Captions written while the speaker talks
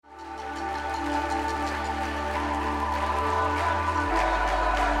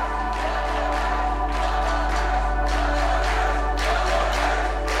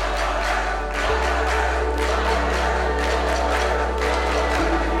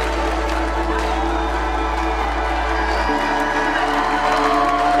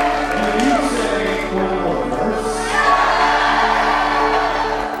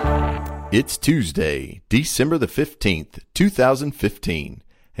It's Tuesday, December the 15th, 2015,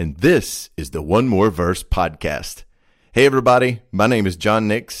 and this is the One More Verse podcast. Hey everybody, my name is John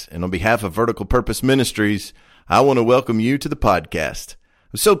Nix, and on behalf of Vertical Purpose Ministries, I want to welcome you to the podcast.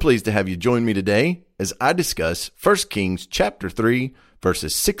 I'm so pleased to have you join me today as I discuss 1 Kings chapter 3,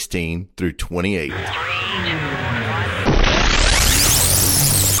 verses 16 through 28.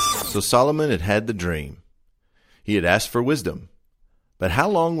 So Solomon had the dream. He had asked for wisdom. But how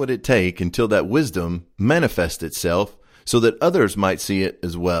long would it take until that wisdom manifested itself so that others might see it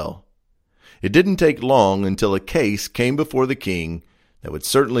as well? It didn't take long until a case came before the king that would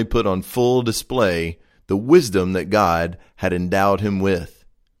certainly put on full display the wisdom that God had endowed him with.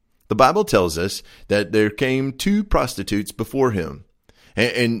 The Bible tells us that there came two prostitutes before him,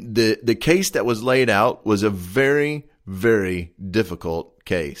 and the case that was laid out was a very, very difficult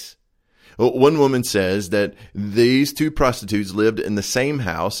case. One woman says that these two prostitutes lived in the same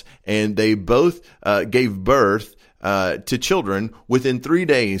house and they both gave birth to children within 3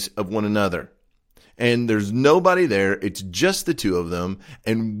 days of one another. And there's nobody there. It's just the two of them.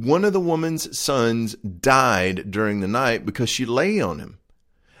 And one of the woman's sons died during the night because she lay on him.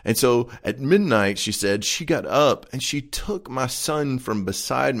 And so at midnight, she said, she got up and she took my son from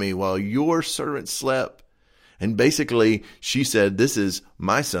beside me while your servant slept. And basically, she said, this is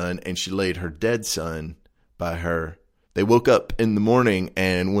my son, and she laid her dead son by her. They woke up in the morning,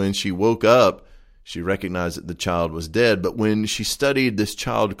 and when she woke up, she recognized that the child was dead. But when she studied this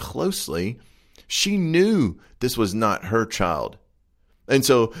child closely, she knew this was not her child. And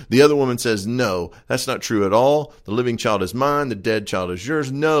so the other woman says, no, that's not true at all. The living child is mine. The dead child is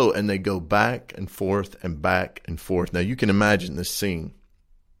yours. No. And they go back and forth and back and forth. Now, you can imagine this scene.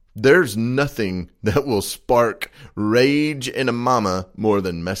 There's nothing that will spark rage in a mama more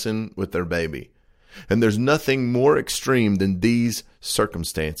than messing with their baby. And there's nothing more extreme than these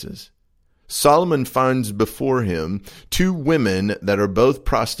circumstances. Solomon finds before him two women that are both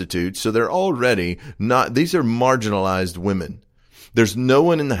prostitutes, so they're already not, these are marginalized women. There's no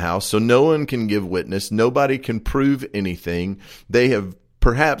one in the house, so no one can give witness. Nobody can prove anything. They have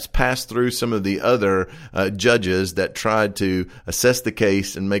perhaps passed through some of the other judges that tried to assess the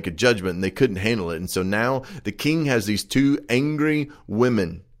case and make a judgment, and they couldn't handle it. And so now the king has these two angry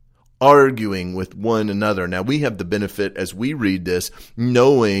women arguing with one another. Now, we have the benefit as we read this,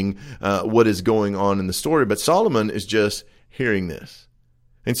 knowing what is going on in the story, but Solomon is just hearing this.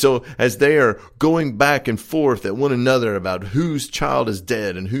 And so as they are going back and forth at one another about whose child is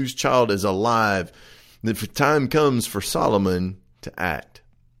dead and whose child is alive, the time comes for Solomon to act.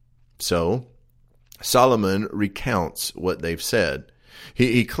 So Solomon recounts what they've said.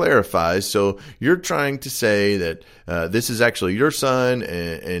 He clarifies. So you're trying to say that this is actually your son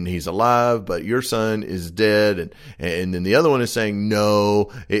and he's alive, but your son is dead. And then the other one is saying,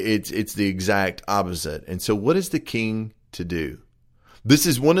 no, it's the exact opposite. And so what is the king to do? This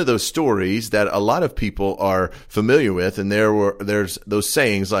is one of those stories that a lot of people are familiar with, and there's those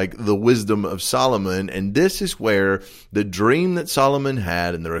sayings like the wisdom of Solomon, and this is where the dream that Solomon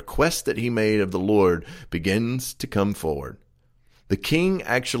had and the request that he made of the Lord begins to come forward. The king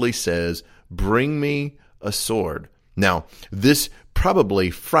actually says, bring me a sword. Now, this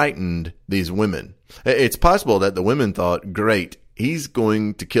probably frightened these women. It's possible that the women thought, great, he's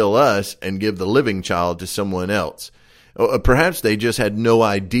going to kill us and give the living child to someone else. Perhaps they just had no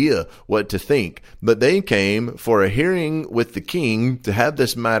idea what to think, but they came for a hearing with the king to have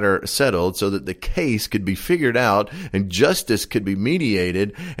this matter settled so that the case could be figured out and justice could be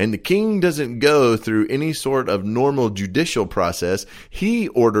mediated. And the king doesn't go through any sort of normal judicial process. He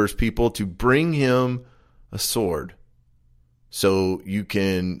orders people to bring him a sword. So you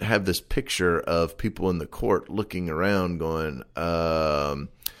can have this picture of people in the court looking around going,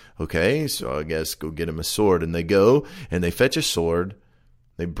 okay, so I guess go get him a sword. And they go and they fetch a sword.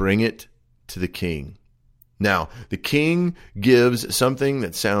 They bring it to the king. Now, the king gives something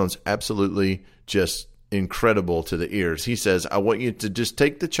that sounds absolutely just incredible to the ears. He says, I want you to just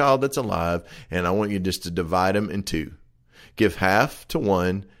take the child that's alive and I want you just to divide him in two. Give half to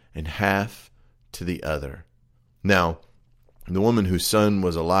one and half to the other. Now, the woman whose son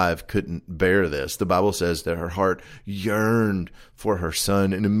was alive couldn't bear this. The Bible says that her heart yearned for her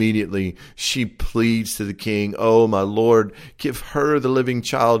son, and immediately she pleads to the king, oh, my Lord, give her the living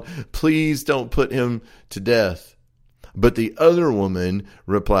child. Please don't put him to death. But the other woman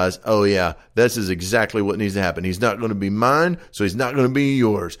replies, oh, yeah, this is exactly what needs to happen. He's not going to be mine, so he's not going to be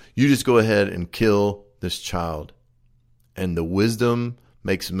yours. You just go ahead and kill this child. And the wisdom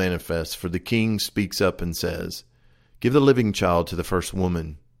makes manifest, for the king speaks up and says, give the living child to the first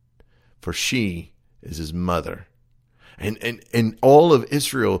woman, for she is his mother. And all of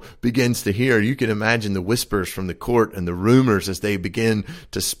Israel begins to hear. You can imagine the whispers from the court and the rumors as they begin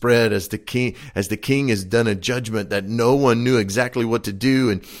to spread as the king has done a judgment that no one knew exactly what to do.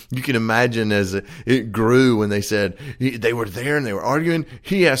 And you can imagine as it grew when they said they were there and they were arguing.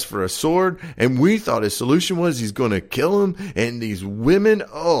 He asked for a sword, and we thought his solution was he's going to kill him. And these women,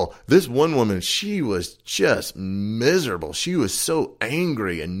 this one woman, she was just miserable. She was so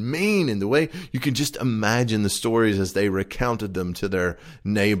angry and mean in the way you can just imagine the stories as they recounted them to their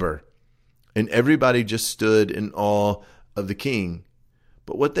neighbor. And everybody just stood in awe of the king.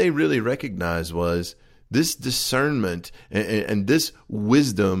 But what they really recognized was this discernment and this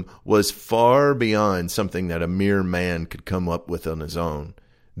wisdom was far beyond something that a mere man could come up with on his own.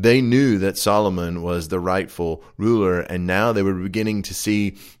 They knew that Solomon was the rightful ruler, and now they were beginning to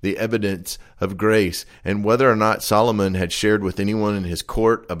see the evidence of grace. And whether or not Solomon had shared with anyone in his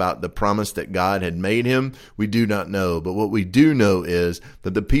court about the promise that God had made him, we do not know. But what we do know is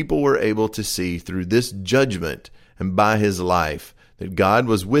that the people were able to see through this judgment and by his life that God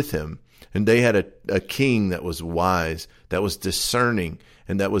was with him. And they had a king that was wise, that was discerning,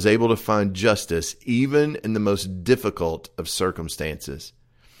 and that was able to find justice even in the most difficult of circumstances.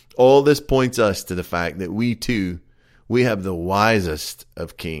 All this points us to the fact that we have the wisest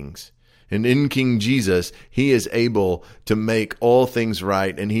of kings. And in King Jesus, he is able to make all things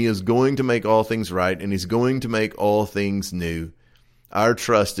right, and he is going to make all things right, and he's going to make all things new. Our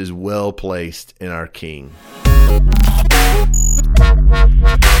trust is well placed in our King.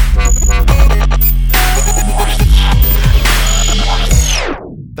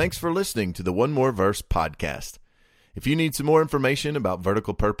 Thanks for listening to the One More Verse podcast. If you need some more information about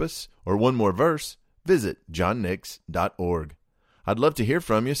Vertical Purpose or One More Verse, visit johnnix.org. I'd love to hear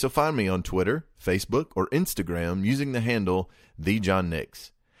from you, so find me on Twitter, Facebook, or Instagram using the handle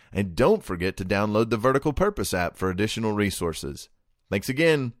TheJohnNix. And don't forget to download the Vertical Purpose app for additional resources. Thanks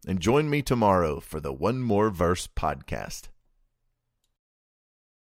again, and join me tomorrow for the One More Verse podcast.